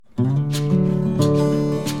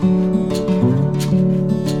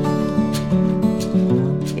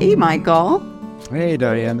Michael. Hey,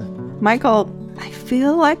 Diane. Michael, I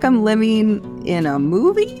feel like I'm living in a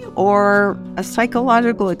movie or a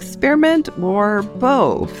psychological experiment or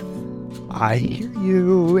both. I hear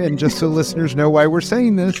you. And just so listeners know why we're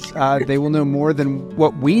saying this, they will know more than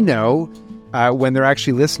what we know when they're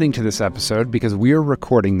actually listening to this episode, because we are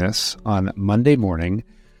recording this on Monday morning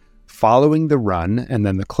following the run and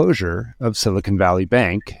then the closure of Silicon Valley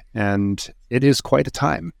Bank. And it is quite a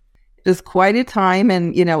time. It is quite a time.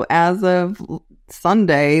 And, as of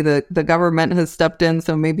Sunday, the government has stepped in,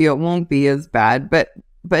 so maybe it won't be as bad.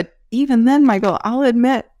 But even then, Michael, I'll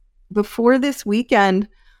admit, before this weekend,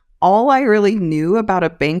 all I really knew about a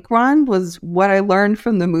bank run was what I learned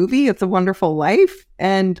from the movie, It's a Wonderful Life.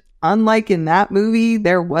 And unlike in that movie,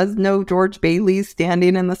 there was no George Bailey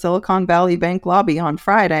standing in the Silicon Valley Bank lobby on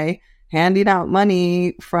Friday, handing out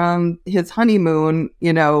money from his honeymoon,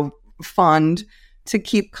 fund to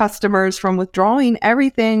keep customers from withdrawing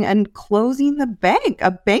everything and closing the bank,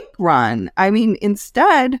 a bank run. I mean,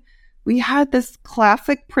 instead, we had this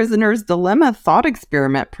classic prisoner's dilemma thought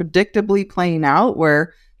experiment predictably playing out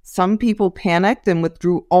where some people panicked and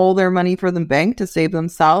withdrew all their money from the bank to save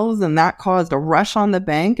themselves, and that caused a rush on the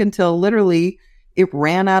bank until literally it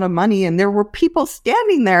ran out of money, and there were people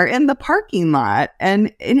standing there in the parking lot,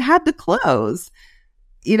 and it had to close.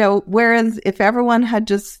 Whereas if everyone had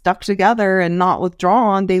just stuck together and not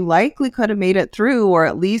withdrawn, they likely could have made it through, or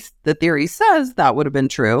at least the theory says that would have been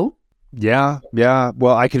true. Yeah.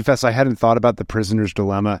 Well, I confess I hadn't thought about the prisoner's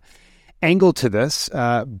dilemma angle to this,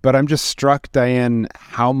 but I'm just struck, Diane,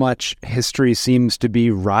 how much history seems to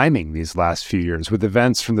be rhyming these last few years with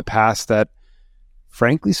events from the past that,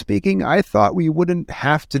 frankly speaking, I thought we wouldn't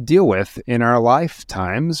have to deal with in our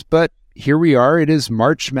lifetimes. But here we are. It is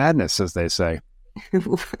March Madness, as they say.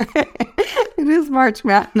 It is March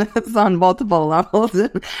Madness on multiple levels.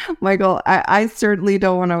 Michael, I certainly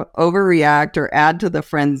don't want to overreact or add to the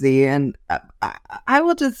frenzy. And I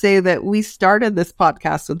will just say that we started this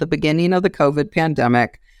podcast at the beginning of the COVID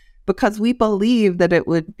pandemic because we believed that it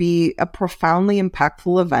would be a profoundly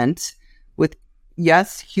impactful event with,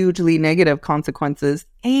 yes, hugely negative consequences.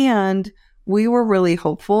 And we were really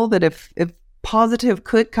hopeful that if positive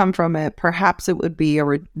could come from it, perhaps it would be a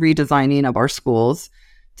redesigning of our schools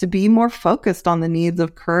to be more focused on the needs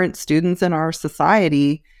of current students in our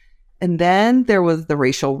society. And then there was the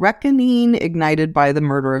racial reckoning ignited by the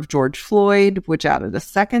murder of George Floyd, which added a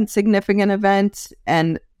second significant event.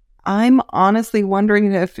 And I'm honestly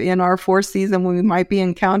wondering if in our fourth season, we might be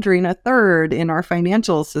encountering a third in our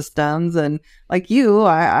financial systems. And like you,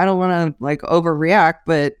 I don't want to overreact,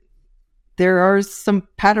 but there are some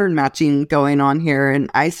pattern matching going on here, and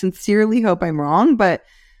I sincerely hope I'm wrong, but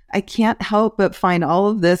I can't help but find all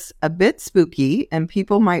of this a bit spooky, and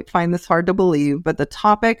people might find this hard to believe, but the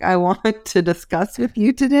topic I want to discuss with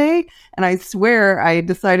you today, and I swear I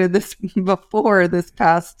decided this before this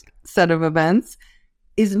past set of events,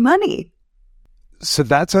 is money. So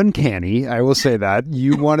that's uncanny. I will say that.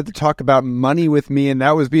 You wanted to talk about money with me, and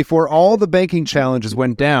that was before all the banking challenges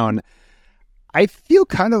went down. I feel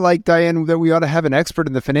kind of like, Diane, that we ought to have an expert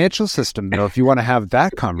in the financial system, though, if you want to have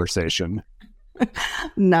that conversation.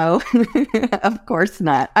 No, of course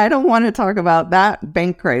not. I don't want to talk about that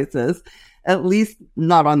bank crisis, at least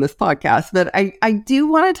not on this podcast. But I do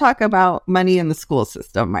want to talk about money in the school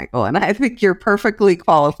system, Michael, and I think you're perfectly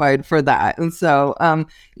qualified for that. And so,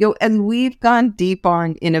 and we've gone deep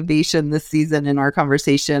on innovation this season in our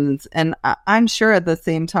conversations, and I'm sure at the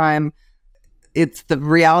same time, it's the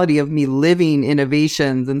reality of me living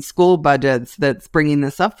innovations and school budgets that's bringing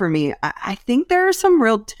this up for me. I think there are some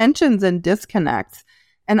real tensions and disconnects,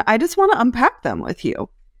 and I just want to unpack them with you. All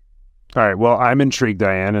right. Well, I'm intrigued,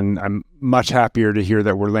 Diane, and I'm much happier to hear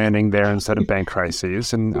that we're landing there instead of bank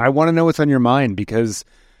crises. And I want to know what's on your mind because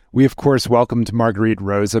we, of course, welcomed Marguerite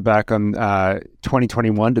Rosa back on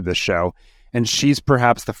 2021 to this show, and she's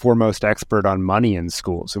perhaps the foremost expert on money in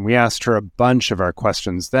schools. And we asked her a bunch of our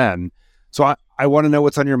questions then. So I want to know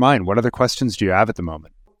what's on your mind. What other questions do you have at the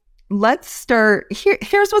moment? Let's start.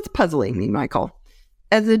 Here's what's puzzling me, Michael.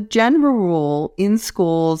 As a general rule, in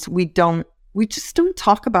schools, we just don't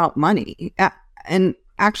talk about money. And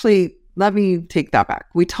actually, let me take that back.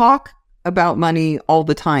 We talk about money all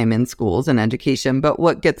the time in schools and education, but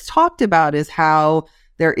what gets talked about is how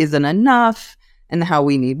there isn't enough and how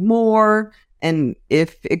we need more. And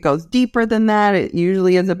if it goes deeper than that, it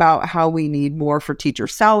usually is about how we need more for teacher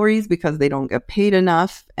salaries because they don't get paid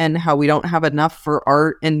enough, and how we don't have enough for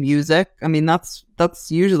art and music. I mean, that's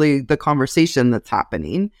usually the conversation that's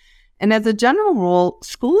happening. And as a general rule,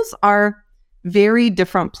 schools are very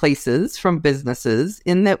different places from businesses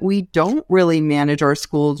in that we don't really manage our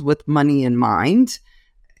schools with money in mind.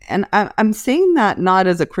 And I'm saying that not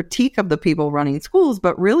as a critique of the people running schools,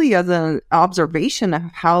 but really as an observation of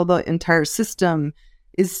how the entire system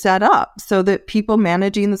is set up, so that people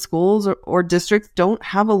managing the schools or districts don't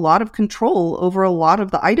have a lot of control over a lot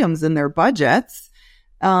of the items in their budgets.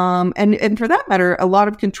 And for that matter, a lot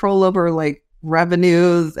of control over like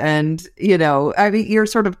revenues and, your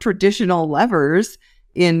sort of traditional levers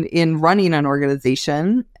in running an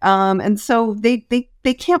organization. And so they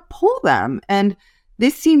can't pull them. And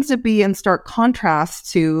this seems to be in stark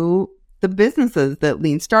contrast to the businesses that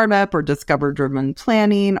Lean Startup or Discover-driven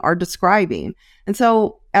planning are describing. And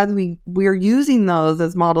so as we're using those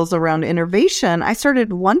as models around innovation, I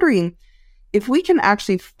started wondering if we can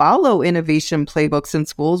actually follow innovation playbooks in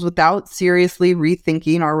schools without seriously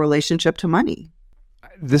rethinking our relationship to money.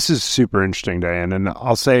 This is super interesting, Diane. And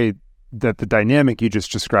I'll say that the dynamic you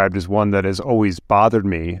just described is one that has always bothered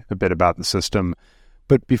me a bit about the system.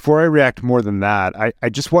 But before I react more than that, I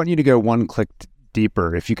just want you to go one click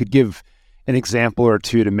deeper. If you could give an example or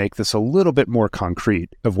two to make this a little bit more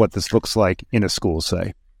concrete of what this looks like in a school,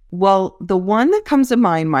 say. Well, the one that comes to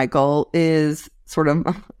mind, Michael, is sort of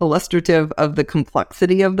illustrative of the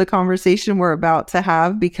complexity of the conversation we're about to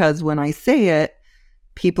have, because when I say it,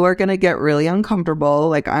 people are going to get really uncomfortable.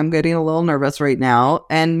 Like, I'm getting a little nervous right now,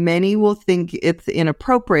 and many will think it's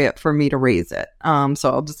inappropriate for me to raise it. So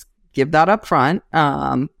I'll just give that up front.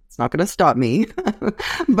 It's not going to stop me,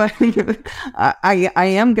 but I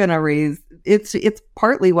am going to raise, it's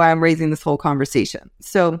partly why I'm raising this whole conversation.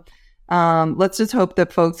 So let's just hope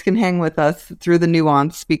that folks can hang with us through the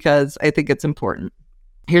nuance, because I think it's important.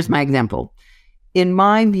 Here's my example. In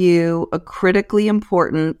my view, a critically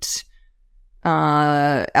important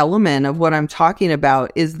element of what I'm talking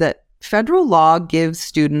about is that federal law gives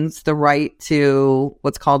students the right to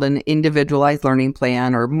what's called an individualized learning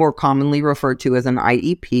plan, or more commonly referred to as an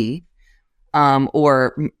IEP,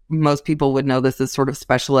 most people would know this as sort of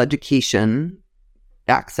special education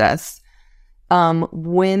access.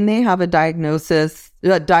 When they have a diagnosed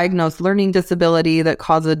learning disability that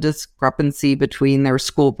causes a discrepancy between their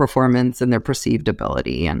school performance and their perceived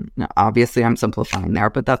ability. And obviously I'm simplifying there,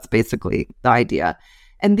 but that's basically the idea.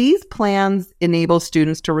 And these plans enable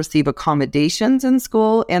students to receive accommodations in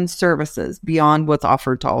school and services beyond what's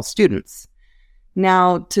offered to all students.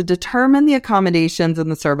 Now, to determine the accommodations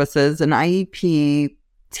and the services, an IEP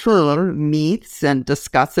team meets and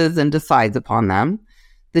discusses and decides upon them.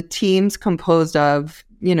 The team's composed of,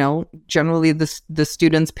 generally the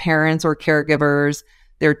students' parents or caregivers,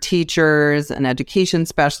 their teachers, an education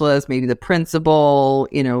specialist, maybe the principal,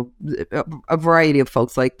 a variety of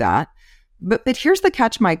folks like that. But here's the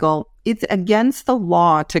catch, Michael. It's against the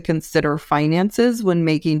law to consider finances when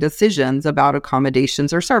making decisions about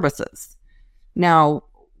accommodations or services. Now,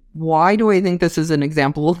 why do I think this is an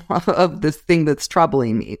example of this thing that's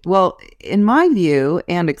troubling me? Well, in my view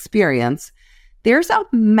and experience, there's a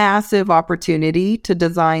massive opportunity to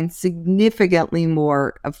design significantly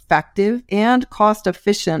more effective and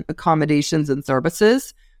cost-efficient accommodations and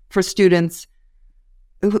services for students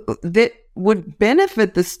that would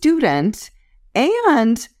benefit the student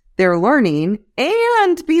and their learning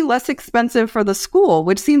and be less expensive for the school,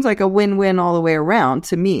 which seems like a win-win all the way around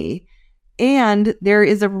to me. And there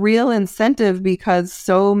is a real incentive because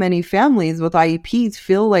so many families with IEPs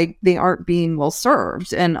feel like they aren't being well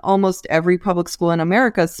served. And almost every public school in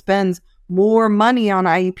America spends more money on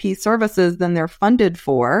IEP services than they're funded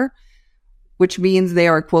for, which means they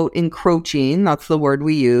are, quote, encroaching, that's the word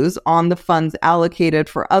we use, on the funds allocated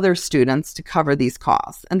for other students to cover these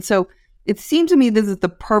costs. And so it seemed to me this is the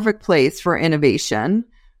perfect place for innovation.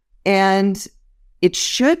 And it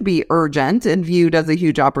should be urgent and viewed as a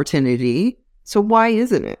huge opportunity. So why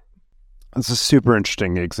isn't it? That's a super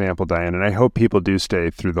interesting example, Diane, and I hope people do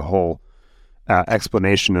stay through the whole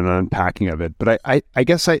explanation and unpacking of it. But I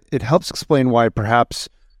guess it helps explain why perhaps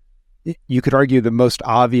you could argue the most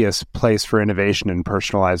obvious place for innovation in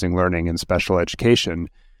personalizing learning in special education,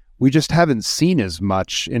 we just haven't seen as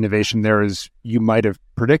much innovation there as you might have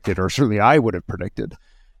predicted, or certainly I would have predicted.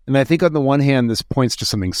 And I think on the one hand, this points to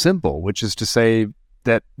something simple, which is to say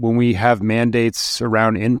that when we have mandates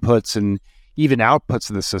around inputs and even outputs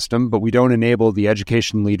of the system, but we don't enable the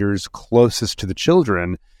education leaders closest to the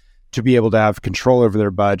children to be able to have control over their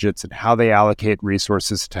budgets and how they allocate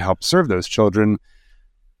resources to help serve those children,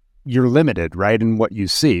 you're limited, right, in what you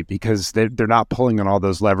see, because they're not pulling on all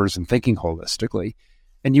those levers and thinking holistically.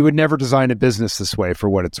 And you would never design a business this way for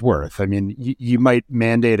what it's worth. I mean, you might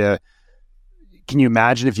mandate can you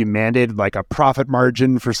imagine if you mandated like a profit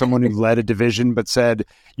margin for someone who led a division, but said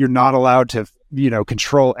you're not allowed to,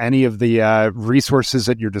 control any of the resources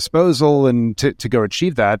at your disposal and to go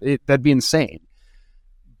achieve that? That'd be insane.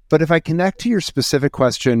 But if I connect to your specific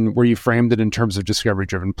question where you framed it in terms of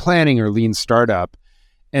discovery-driven planning or lean startup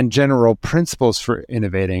and general principles for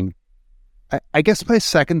innovating, I guess my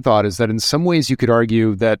second thought is that in some ways you could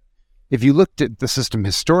argue that if you looked at the system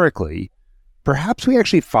historically, perhaps we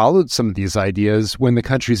actually followed some of these ideas when the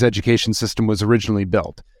country's education system was originally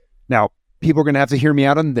built. Now, people are going to have to hear me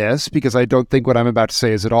out on this because I don't think what I'm about to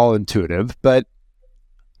say is at all intuitive, but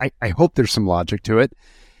I hope there's some logic to it.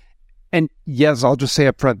 And yes, I'll just say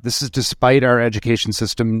up front, this is despite our education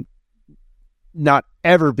system not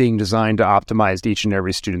ever being designed to optimize each and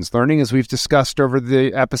every student's learning, as we've discussed over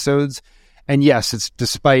the episodes. And yes, it's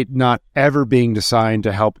despite not ever being designed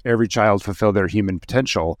to help every child fulfill their human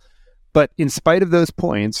potential. But in spite of those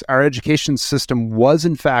points, our education system was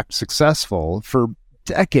in fact successful for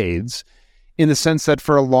decades, in the sense that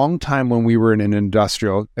for a long time when we were in an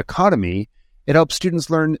industrial economy, it helped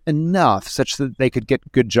students learn enough such that they could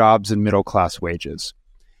get good jobs and middle-class wages.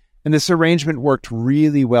 And this arrangement worked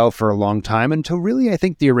really well for a long time until really I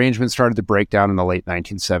think the arrangement started to break down in the late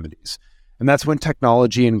 1970s. And that's when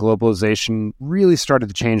technology and globalization really started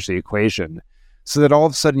to change the equation, so that all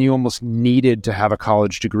of a sudden you almost needed to have a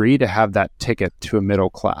college degree to have that ticket to a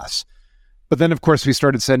middle class. But then, of course, we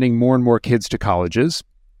started sending more and more kids to colleges,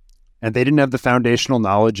 and they didn't have the foundational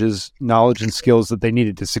knowledge and skills that they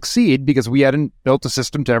needed to succeed because we hadn't built a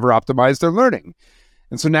system to ever optimize their learning.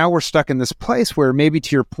 And so now we're stuck in this place where maybe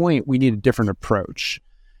to your point, we need a different approach.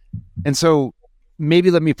 And so maybe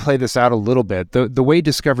let me play this out a little bit. The way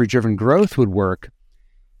discovery-driven growth would work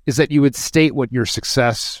is that you would state what your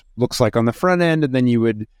success looks like on the front end, and then you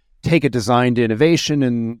would take a design to innovation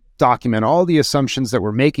and document all the assumptions that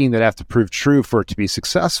we're making that have to prove true for it to be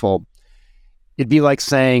successful. It'd be like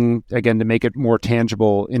saying, again, to make it more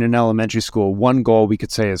tangible, in an elementary school, one goal we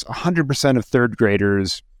could say is 100% of third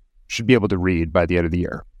graders should be able to read by the end of the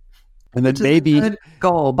year. And then maybe a good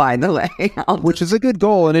goal, by the way, which is a good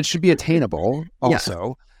goal, and it should be attainable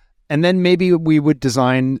also. Yeah. And then maybe we would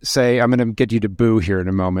design, say, I'm going to get you to boo here in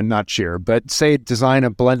a moment, not cheer, but say design a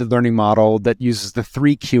blended learning model that uses the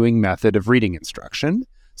 3 cueing method of reading instruction.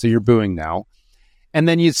 So you're booing now. And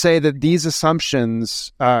then you'd say that these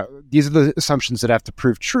assumptions, these are the assumptions that have to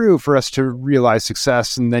prove true for us to realize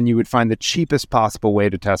success. And then you would find the cheapest possible way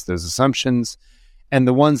to test those assumptions. And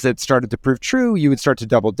the ones that started to prove true, you would start to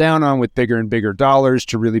double down on with bigger and bigger dollars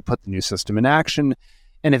to really put the new system in action.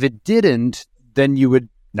 And if it didn't, then you would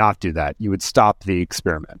not do that. You would stop the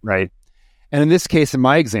experiment, right? And in this case, in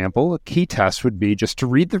my example, a key test would be just to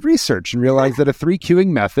read the research and realize that a 3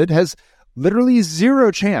 cueing method has literally zero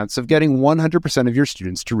chance of getting 100% of your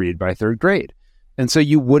students to read by 3rd grade. And so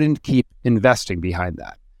you wouldn't keep investing behind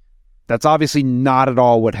that. That's obviously not at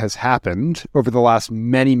all what has happened over the last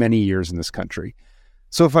many, many years in this country.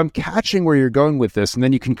 So if I'm catching where you're going with this, and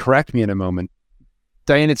then you can correct me in a moment,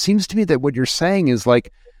 Diane, it seems to me that what you're saying is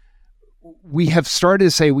like, we have started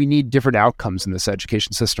to say we need different outcomes in this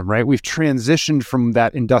education system, right? We've transitioned from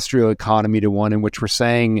that industrial economy to one in which we're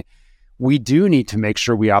saying we do need to make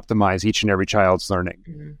sure we optimize each and every child's learning.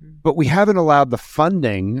 Mm-hmm. But we haven't allowed the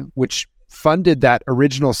funding, which funded that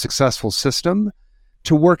original successful system,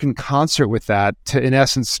 to work in concert with that, to, in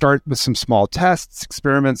essence, start with some small tests,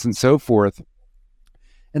 experiments, and so forth,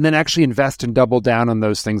 and then actually invest and double down on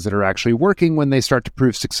those things that are actually working when they start to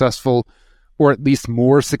prove successful, or at least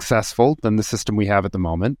more successful than the system we have at the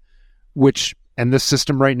moment, and this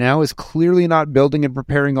system right now is clearly not building and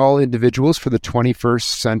preparing all individuals for the 21st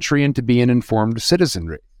century and to be an informed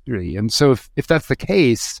citizenry. And so if that's the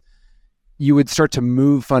case, you would start to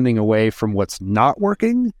move funding away from what's not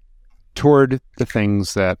working toward the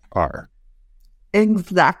things that are.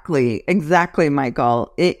 Exactly,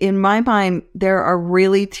 Michael. In my mind, there are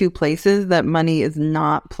really 2 places that money is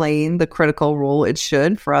not playing the critical role it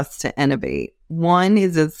should for us to innovate. One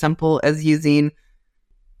is as simple as using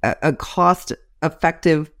a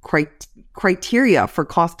cost-effective criteria for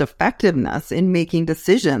cost effectiveness in making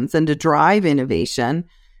decisions and to drive innovation.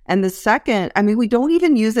 And the second, we don't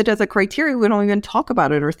even use it as a criteria. We don't even talk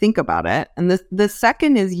about it or think about it. And the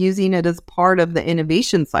second is using it as part of the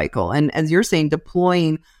innovation cycle. And as you're saying,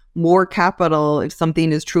 deploying more capital if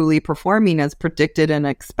something is truly performing as predicted and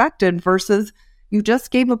expected, versus you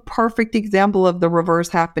just gave a perfect example of the reverse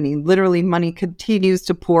happening. Literally, money continues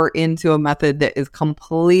to pour into a method that is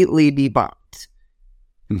completely debunked.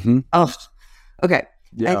 Mm-hmm. Oh, okay.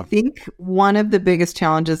 Yeah. I think one of the biggest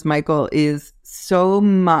challenges, Michael, is so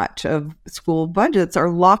much of school budgets are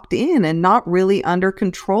locked in and not really under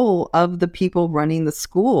control of the people running the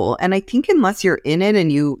school. And I think unless you're in it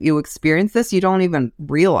and you experience this, you don't even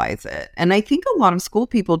realize it. And I think a lot of school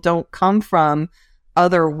people don't come from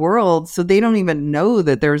other worlds, so they don't even know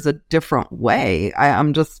that there's a different way.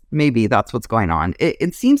 I'm just, maybe that's what's going on.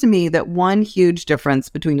 It seems to me that one huge difference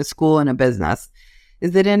between a school and a business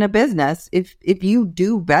is that in a business, if you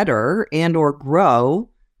do better and or grow,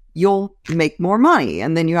 you'll make more money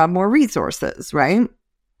and then you have more resources, right?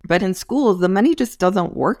 But in schools, the money just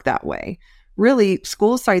doesn't work that way. Really,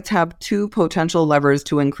 school sites have two potential levers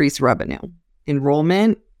to increase revenue: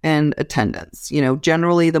 enrollment and attendance.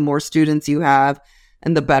 Generally, the more students you have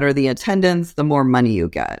and the better the attendance, the more money you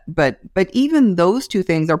get. But even those two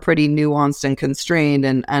things are pretty nuanced and constrained.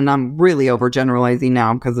 And I'm really overgeneralizing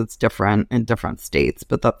now because it's different in different states,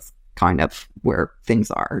 but that's kind of where things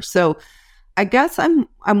are. So I guess I'm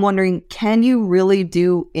wondering, can you really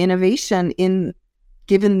do innovation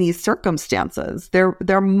given these circumstances?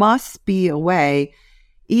 There must be a way,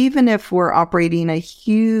 even if we're operating a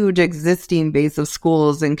huge existing base of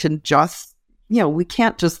schools and can just, we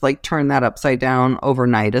can't just like turn that upside down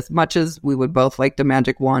overnight. As much as we would both like the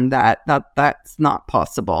magic wand, that's not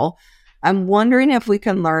possible. I'm wondering if we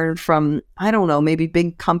can learn from, I don't know, maybe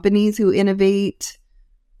big companies who innovate.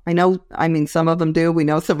 Some of them do. We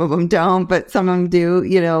know some of them don't, but some of them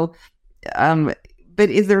do, but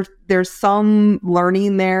is there's some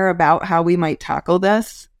learning there about how we might tackle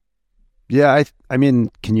this? Yeah, I mean,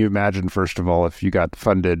 can you imagine, first of all, if you got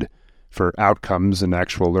funded for outcomes and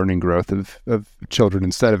actual learning growth of children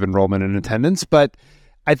instead of enrollment and attendance? But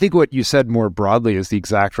I think what you said more broadly is the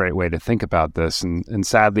exact right way to think about this. And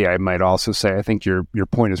sadly, I might also say, I think your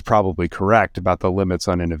point is probably correct about the limits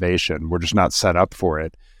on innovation. We're just not set up for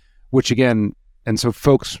it, which again, and so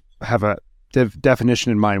folks have a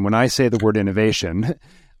definition in mind. When I say the word innovation,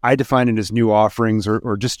 I define it as new offerings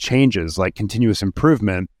or just changes like continuous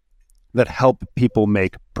improvement that help people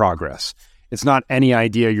make progress. It's not any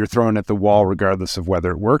idea you're throwing at the wall regardless of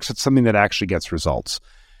whether it works. It's something that actually gets results.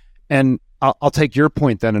 And I'll take your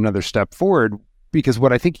point then another step forward, because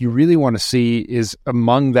what I think you really want to see is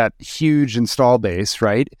among that huge install base,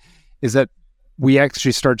 right, is that we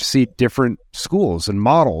actually start to see different schools and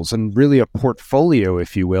models and really a portfolio,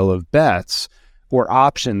 if you will, of bets or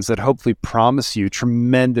options that hopefully promise you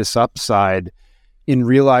tremendous upside in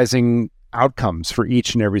realizing outcomes for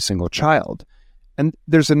each and every single child. And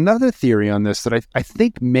there's another theory on this that I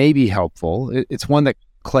think may be helpful. It's one that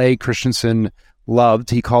Clay Christensen loved.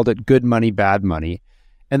 He called it good money, bad money.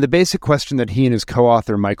 And the basic question that he and his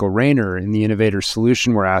co-author, Michael Rayner, in The Innovator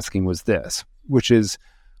Solution were asking was this, which is,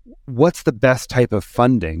 what's the best type of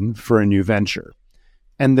funding for a new venture?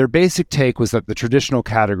 And their basic take was that the traditional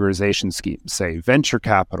categorization schemes, say venture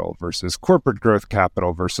capital versus corporate growth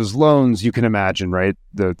capital versus loans, you can imagine, right,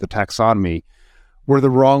 the taxonomy, were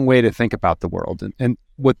the wrong way to think about the world. And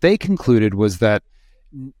what they concluded was that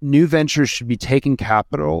new ventures should be taking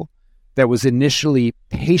capital that was initially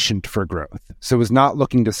patient for growth. So it was not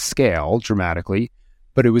looking to scale dramatically,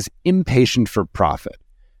 but it was impatient for profit.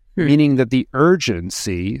 Meaning that the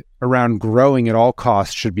urgency around growing at all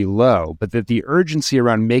costs should be low, but that the urgency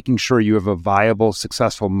around making sure you have a viable,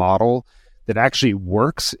 successful model that actually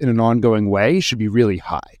works in an ongoing way should be really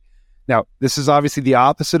high. Now, this is obviously the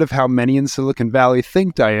opposite of how many in Silicon Valley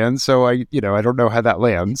think, Diane, so I don't know how that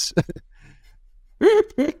lands.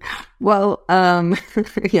 Well,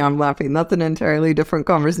 yeah, I'm laughing. That's an entirely different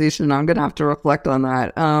conversation. I'm going to have to reflect on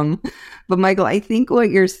that. But Michael, I think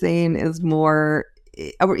what you're saying is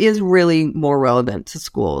really more relevant to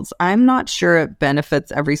schools. I'm not sure it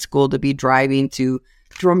benefits every school to be driving to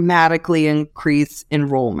dramatically increase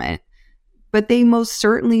enrollment, but they most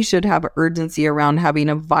certainly should have urgency around having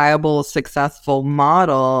a viable, successful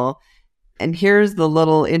model. And here's the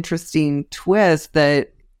little interesting twist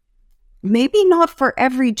that maybe not for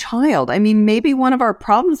every child. I mean, maybe one of our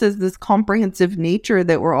problems is this comprehensive nature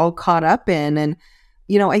that we're all caught up in. And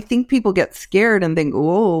I think people get scared and think,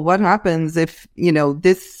 oh, what happens if,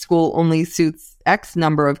 this school only suits X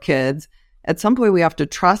number of kids? At some point, we have to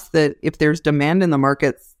trust that if there's demand in the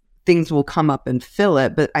markets, things will come up and fill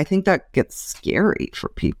it. But I think that gets scary for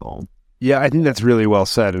people. Yeah, I think that's really well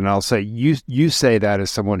said. And I'll say, you say that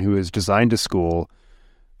as someone who has designed a school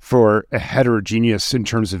for a heterogeneous, in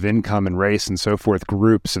terms of income and race and so forth,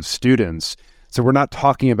 groups of students. So we're not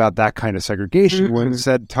talking about that kind of segregation. Mm-hmm. We're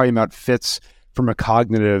instead talking about fits from a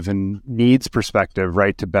cognitive and needs perspective,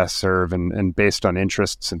 right, to best serve and based on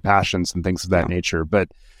interests and passions and things of that nature. But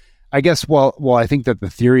I guess while I think that the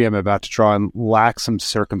theory I'm about to draw on lacks some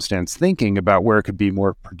circumstance thinking about where it could be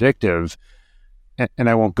more predictive, and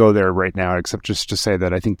I won't go there right now, except just to say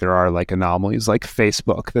that I think there are like anomalies like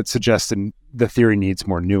Facebook that suggest the theory needs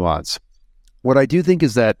more nuance. What I do think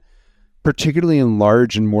is that particularly in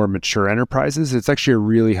large and more mature enterprises, it's actually a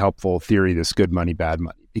really helpful theory, this good money, bad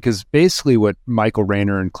money. because basically what Michael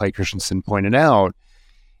Rayner and Clay Christensen pointed out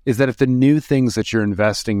is that if the new things that you're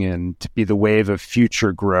investing in to be the wave of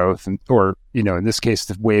future growth, or, in this case,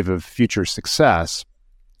 the wave of future success,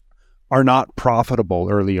 are not profitable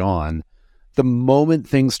early on, the moment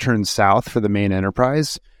things turn south for the main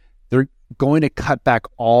enterprise, they're going to cut back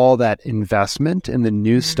all that investment in the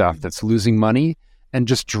new stuff that's losing money and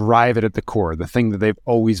just drive it at the core, the thing that they've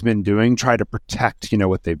always been doing, try to protect,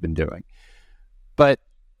 what they've been doing. But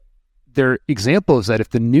their example is that if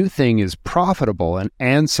the new thing is profitable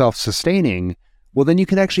and self-sustaining, well, then you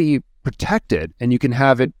can actually protect it and you can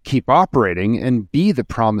have it keep operating and be the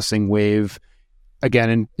promising wave,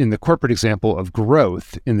 again, in the corporate example of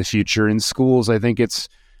growth in the future. In schools, I think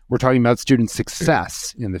we're talking about student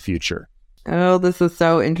success in the future. Oh, this is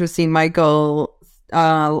so interesting, Michael.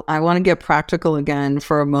 I want to get practical again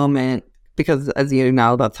for a moment, because as you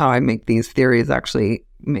know, that's how I make these theories actually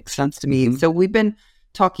make sense to me. So we've been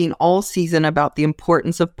talking all season about the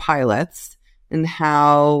importance of pilots and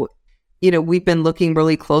how, we've been looking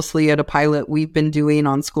really closely at a pilot we've been doing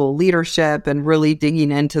on school leadership and really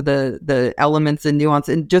digging into the elements and nuance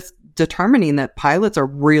and just determining that pilots are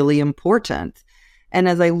really important. And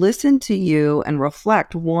as I listen to you and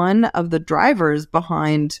reflect, one of the drivers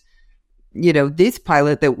behind, this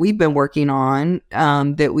pilot that we've been working on,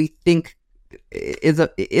 that we think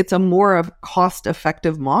it's a more of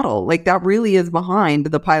cost-effective model. Like, that really is behind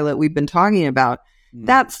the pilot we've been talking about.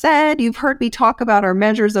 That said, you've heard me talk about our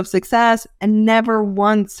measures of success, and never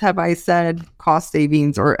once have I said cost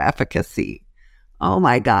savings or efficacy. Oh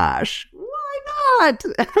my gosh. Why not?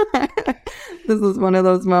 This is one of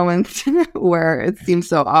those moments where it seems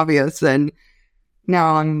so obvious, and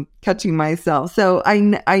now I'm catching myself. So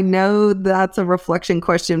I know that's a reflection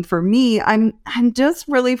question for me. I'm just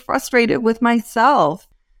really frustrated with myself.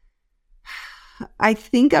 I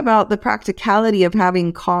think about the practicality of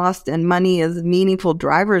having cost and money as meaningful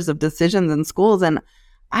drivers of decisions in schools, and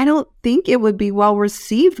I don't think it would be well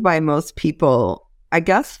received by most people. I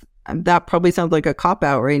guess that probably sounds like a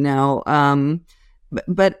cop-out right now.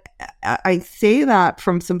 But I say that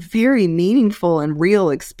from some very meaningful and real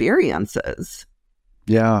experiences.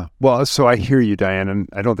 Yeah. Well, so I hear you, Diane, and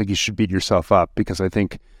I don't think you should beat yourself up, because I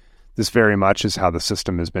think this very much is how the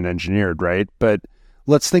system has been engineered, right? But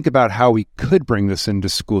let's think about how we could bring this into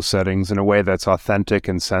school settings in a way that's authentic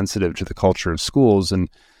and sensitive to the culture of schools. And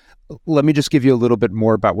let me just give you a little bit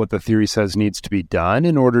more about what the theory says needs to be done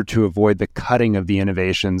in order to avoid the cutting of the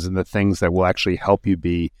innovations and the things that will actually help you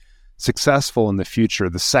be successful in the future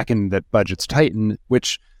the second that budgets tighten,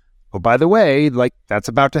 which, oh, by the way, like, that's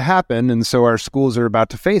about to happen. And so our schools are about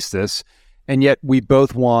to face this. And yet we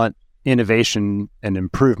both want innovation and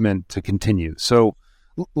improvement to continue. So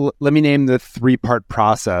let me name the 3-part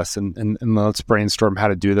process, and let's brainstorm how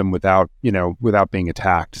to do them without being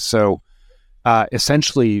attacked. So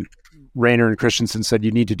essentially, Rayner and Christensen said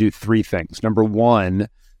you need to do 3 things. Number 1,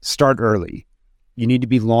 start early. You need to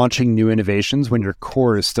be launching new innovations when your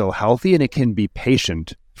core is still healthy and it can be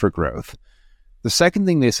patient for growth. The second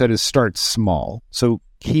thing they said is start small. So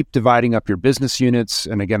keep dividing up your business units.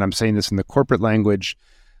 And again, I'm saying this in the corporate language,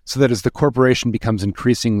 so that as the corporation becomes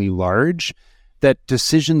increasingly large, that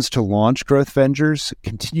decisions to launch growth ventures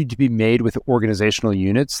continue to be made with organizational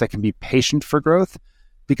units that can be patient for growth,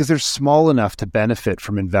 because they're small enough to benefit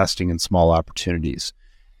from investing in small opportunities.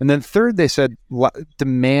 And then third, they said,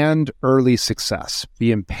 demand early success.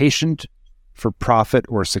 Be impatient for profit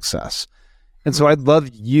or success. And so I'd love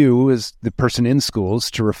you, as the person in schools,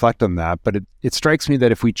 to reflect on that. But it strikes me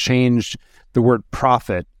that if we changed the word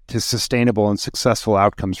profit to sustainable and successful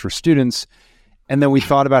outcomes for students, and then we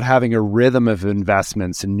thought about having a rhythm of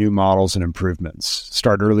investments in new models and improvements,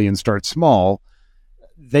 start early and start small,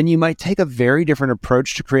 then you might take a very different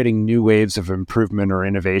approach to creating new waves of improvement or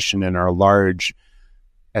innovation in our large,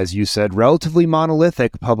 as you said, relatively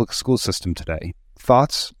monolithic public school system today.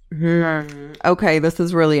 Thoughts? Okay, this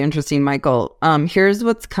is really interesting, Michael. Here's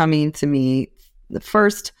what's coming to me.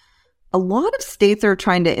 First, a lot of states are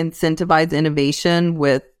trying to incentivize innovation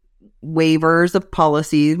with waivers of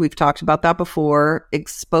policies. We've talked about that before.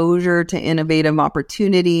 Exposure to innovative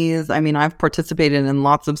opportunities. I mean, I've participated in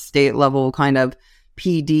lots of state level kind of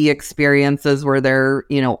PD experiences where they're,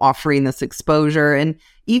 offering this exposure, and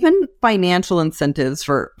even financial incentives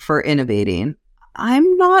for innovating.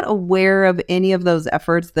 I'm not aware of any of those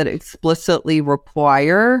efforts that explicitly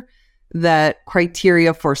require that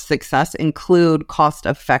criteria for success include cost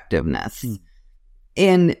effectiveness.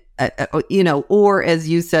 And, or as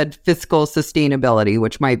you said, fiscal sustainability,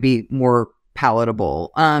 which might be more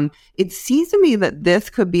palatable. It seems to me that this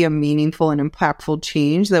could be a meaningful and impactful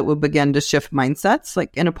change that would begin to shift mindsets,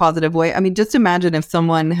 like in a positive way. I mean, just imagine if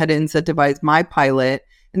someone had incentivized my pilot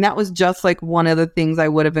and that was just like one of the things I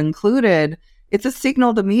would have included. It's a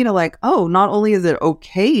signal to me to like, oh, not only is it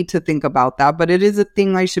okay to think about that, but it is a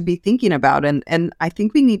thing I should be thinking about. And I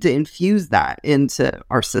think we need to infuse that into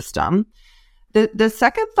our system. The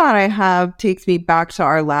second thought I have takes me back to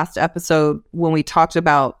our last episode when we talked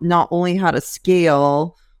about not only how to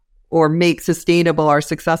scale or make sustainable our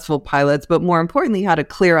successful pilots, but more importantly, how to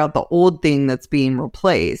clear out the old thing that's being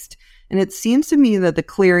replaced. And it seems to me that the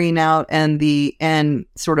clearing out and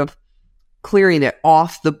sort of clearing it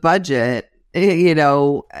off the budget,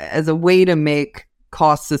 as a way to make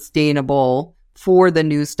costs sustainable for the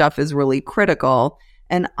new stuff is really critical.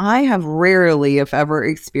 And I have rarely, if ever,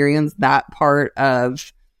 experienced that part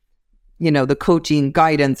of, the coaching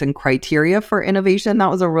guidance and criteria for innovation. That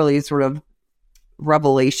was a really sort of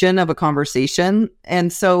revelation of a conversation.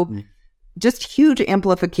 And so just huge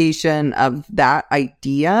amplification of that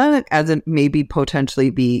idea as it maybe potentially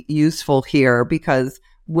be useful here, because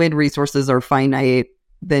when resources are finite,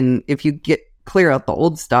 then if you get clear out the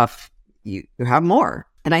old stuff, you have more.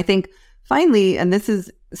 And I think finally, and this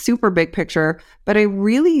is super big picture, but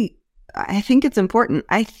I think it's important.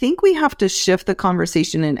 I think we have to shift the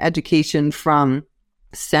conversation in education from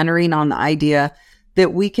centering on the idea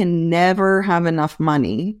that we can never have enough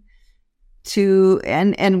money to,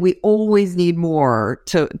 and we always need more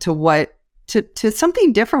to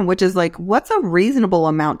something different, which is like, what's a reasonable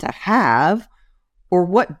amount to have, or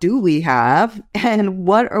what do we have, and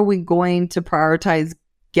what are we going to prioritize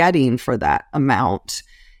getting for that amount?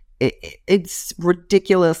 It's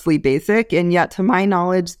ridiculously basic, and yet to my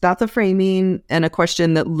knowledge, that's a framing and a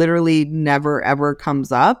question that literally never ever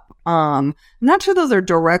comes up. I'm not sure those are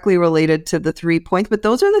directly related to the 3 points, but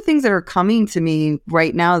those are the things that are coming to me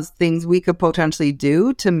right now as things we could potentially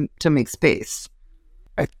do to make space.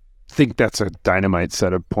 I think that's a dynamite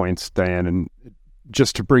set of points, Diane, and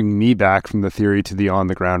just to bring me back from the theory to the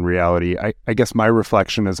on-the-ground reality, I guess my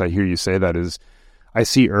reflection as I hear you say that is, I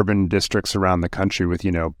see urban districts around the country with,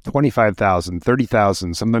 25,000,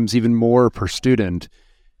 30,000, sometimes even more per student.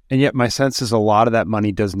 And yet my sense is a lot of that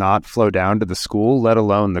money does not flow down to the school, let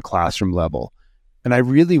alone the classroom level. And I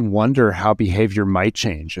really wonder how behavior might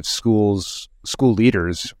change if school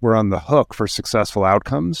leaders were on the hook for successful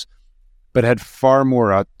outcomes, but had far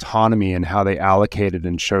more autonomy in how they allocated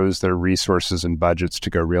and chose their resources and budgets to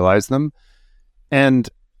go realize them. And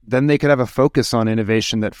then they could have a focus on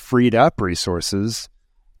innovation that freed up resources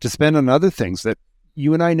to spend on other things that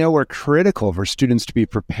you and I know are critical for students to be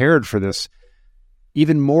prepared for this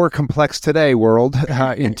even more complex today world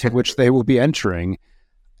into which they will be entering.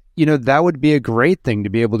 That would be a great thing to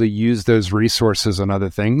be able to use those resources on other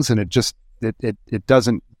things. And it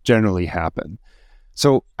doesn't generally happen.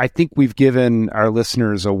 So I think we've given our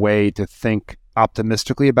listeners a way to think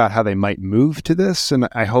optimistically about how they might move to this. And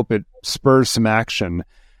I hope it spurs some action.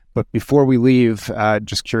 But before we leave,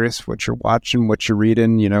 just curious what you're watching, what you're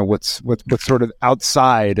reading, what's sort of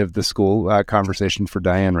outside of the school conversation for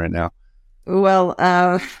Diane right now. Well,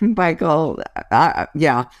 Michael, I'm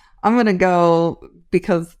going to go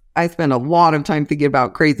because I spend a lot of time thinking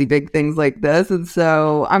about crazy big things like this. And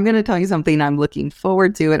so I'm going to tell you something I'm looking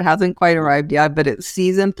forward to. It hasn't quite arrived yet, but it's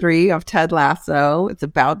season 3 of Ted Lasso. It's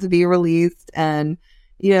about to be released. And,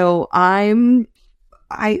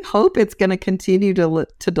 I hope it's going to continue to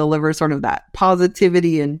deliver sort of that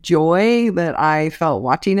positivity and joy that I felt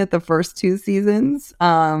watching it the first 2 seasons.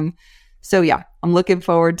 So yeah, I'm looking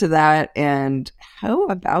forward to that. And how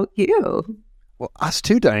about you? Well, us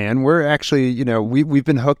too, Diane. We're actually, we've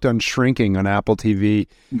been hooked on Shrinking on Apple TV,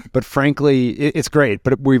 but frankly, it's great.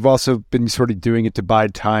 But we've also been sort of doing it to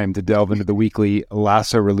bide time to delve into the weekly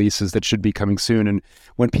Lasso releases that should be coming soon. And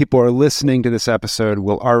when people are listening to this episode,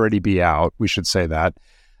 will already be out. We should say that.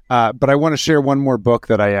 But I want to share one more book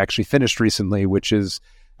that I actually finished recently, which is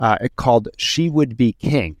called She Would Be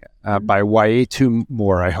King by Waitu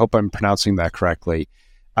Moore. I hope I'm pronouncing that correctly.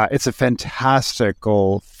 It's a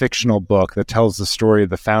fantastical fictional book that tells the story of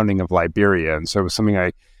the founding of Liberia. And so it was something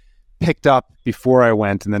I picked up before I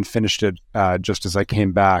went and then finished it just as I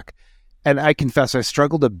came back. And I confess, I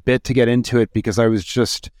struggled a bit to get into it because I was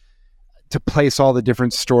just, to place all the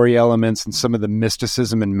different story elements and some of the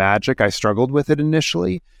mysticism and magic, I struggled with it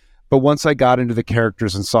initially. But once I got into the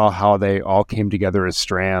characters and saw how they all came together as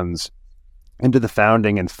strands into the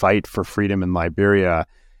founding and fight for freedom in Liberia,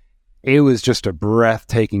 it was just a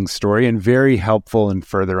breathtaking story and very helpful in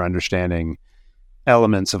further understanding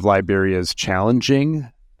elements of Liberia's challenging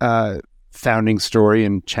founding story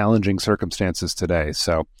and challenging circumstances today.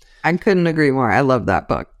 So I couldn't agree more. I love that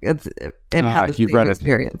book. It has the you've read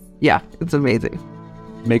experience. Yeah, it's amazing.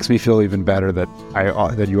 Makes me feel even better that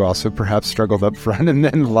that you also perhaps struggled up front and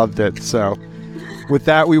then loved it. So with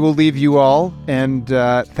that, we will leave you all, and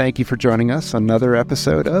thank you for joining us on another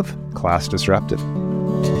episode of Class Disrupted.